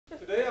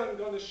I'm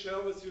going to share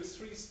with you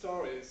 3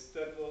 stories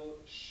that will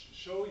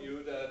show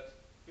you that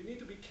we need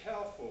to be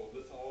careful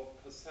with our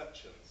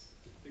perceptions,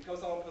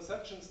 because our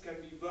perceptions can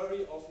be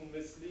very often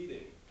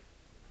misleading.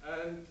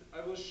 And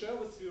I will share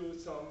with you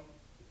some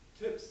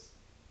tips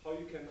how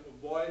you can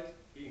avoid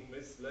being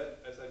misled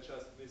as I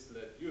just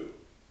misled you.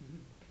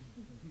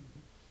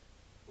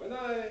 When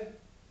I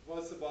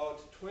was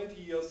about 20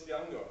 years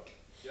younger,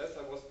 yes,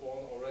 I was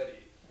born already.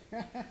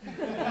 When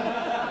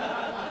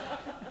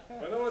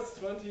I was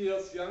 20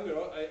 years younger,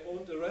 I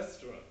owned a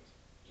restaurant.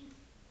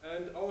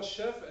 And our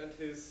chef and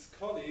his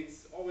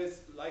colleagues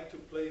always liked to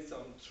play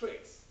some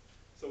tricks.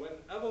 So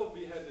whenever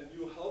we had a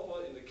new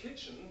helper in the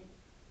kitchen,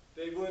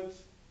 they would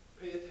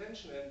pay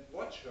attention and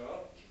watch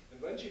her.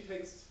 And when she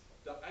takes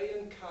the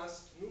iron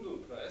cast noodle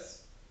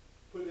press,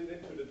 put it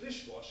into the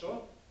dishwasher,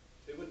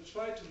 they would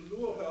try to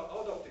lure her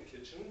out of the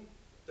kitchen,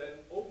 then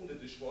open the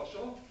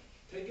dishwasher,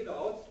 take it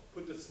out,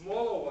 put the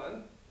smaller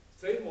one,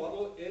 same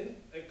model, in,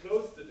 and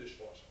close the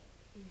dishwasher.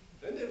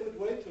 Then they would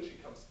wait till she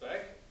comes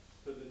back,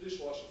 till the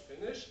dishwasher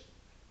finished,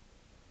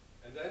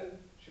 and then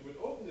she would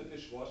open the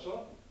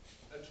dishwasher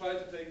and try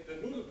to take the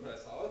noodle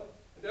press out,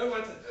 and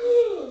everyone said,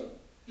 "Ugh,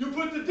 you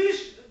put the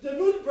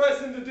noodle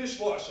press in the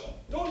dishwasher.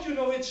 Don't you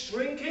know it's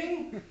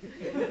shrinking?"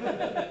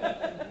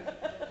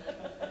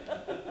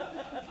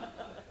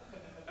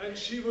 And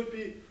she would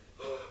be,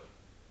 "Oh,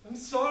 I'm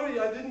sorry,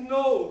 I didn't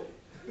know."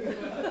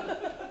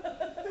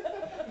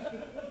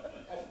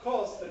 Of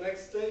course, the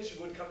next day she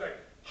would come back,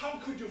 "How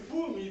could you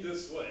fool me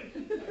this way?"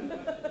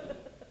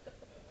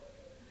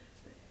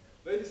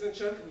 Ladies and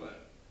gentlemen,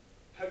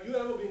 have you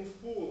ever been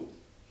fooled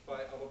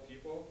by other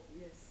people?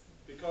 Yes.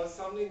 Because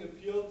something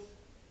appeared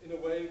in a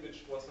way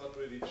which was not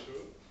really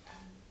true?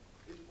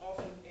 It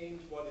often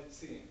ain't what it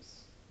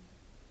seems.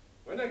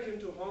 When I came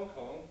to Hong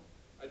Kong,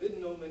 I didn't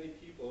know many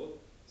people,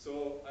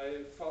 so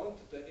I found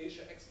the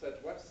Asia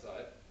Expat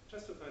website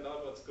just to find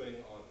out what's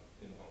going on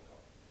in Hong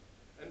Kong.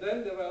 And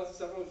then there were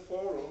several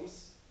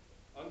forums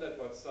on that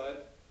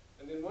website,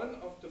 and in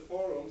one of the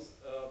forums,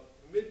 a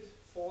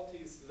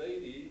mid-40s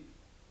lady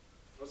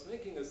was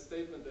making a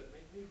statement that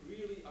made me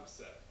really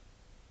upset.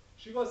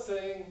 She was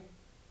saying,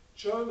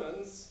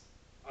 Germans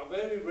are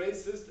very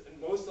racist and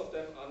most of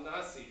them are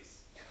Nazis.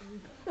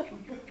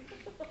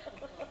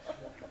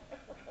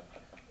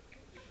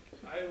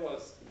 I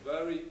was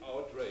very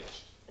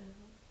outraged.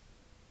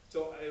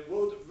 So I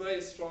wrote a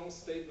very strong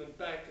statement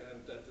back,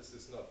 and that this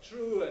is not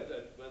true, and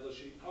that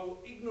how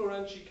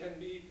ignorant she can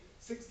be.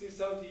 60,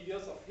 70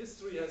 years of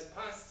history has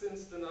passed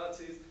since the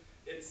Nazis.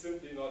 It's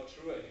simply not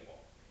true anymore.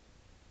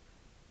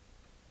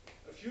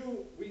 A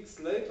few weeks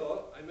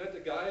later, I met a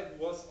guy who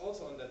was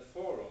also on that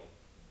forum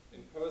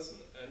in person,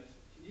 and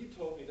he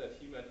told me that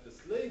he met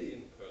this lady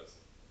in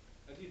person,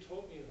 and he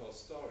told me her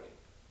story.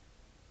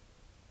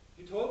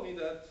 He told me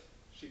that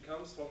she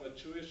comes from a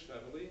Jewish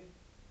family,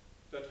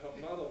 that her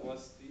mother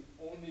was the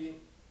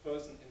only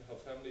person in her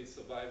family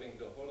surviving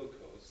the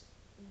Holocaust,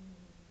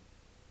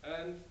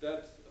 and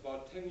that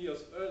about 10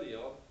 years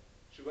earlier,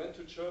 she went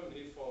to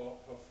Germany for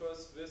her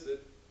first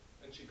visit,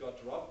 and she got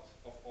robbed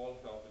of all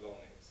her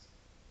belongings.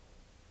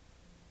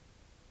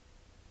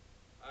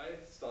 I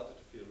started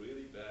to feel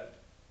really bad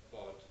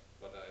about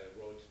what I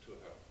wrote to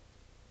her,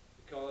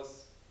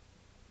 because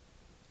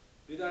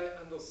did I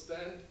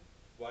understand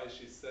why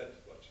she said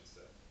what she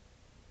said?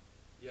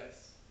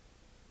 Yes.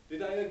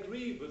 Did I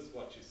agree with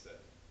what she said?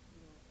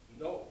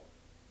 No,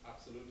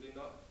 absolutely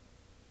not.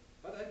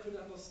 But I could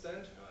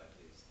understand her at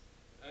least.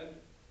 And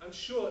I'm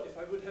sure if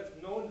I would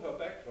have known her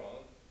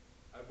background,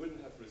 I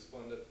wouldn't have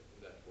responded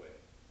in that way.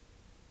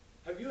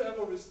 Have you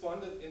ever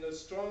responded in a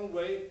strong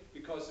way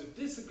because you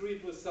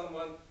disagreed with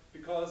someone,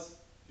 because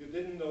you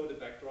didn't know the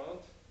background,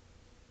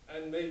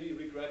 and maybe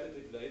regretted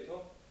it later?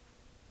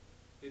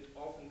 It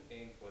often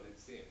ain't what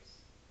it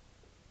seems.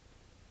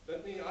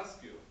 Let me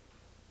ask you,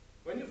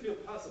 when you feel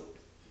puzzled,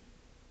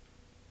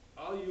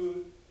 are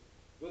you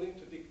willing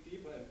to dig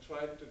deeper and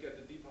try to get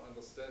a deeper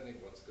understanding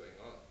of what's going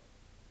on?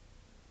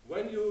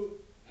 When you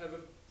have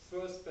a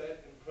first bad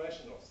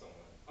impression of someone,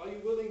 are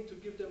you willing to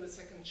give them a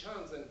second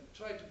chance and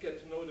try to get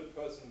to know the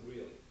person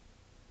really?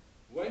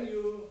 When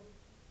you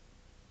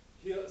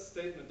hear a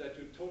statement that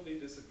you totally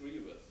disagree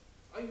with,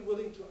 are you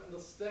willing to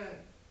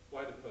understand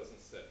why the person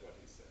said what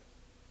he said?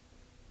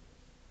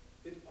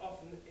 It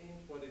often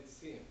ain't what it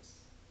seems.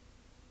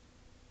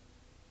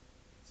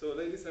 So,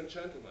 ladies and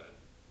gentlemen,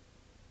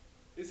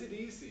 is it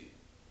easy?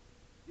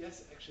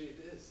 Yes, actually it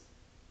is.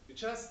 You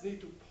just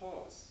need to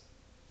pause,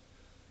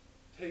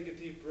 take a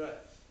deep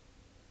breath,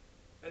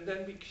 and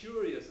then be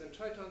curious and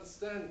try to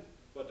understand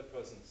what the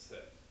person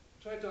said.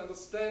 Try to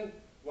understand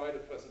why the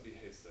person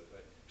behaves that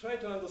way. Try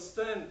to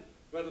understand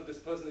whether this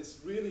person is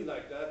really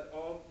like that,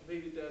 or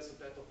maybe there's a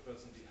better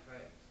person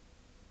behind.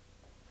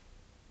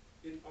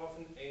 It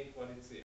often ain't what it seems.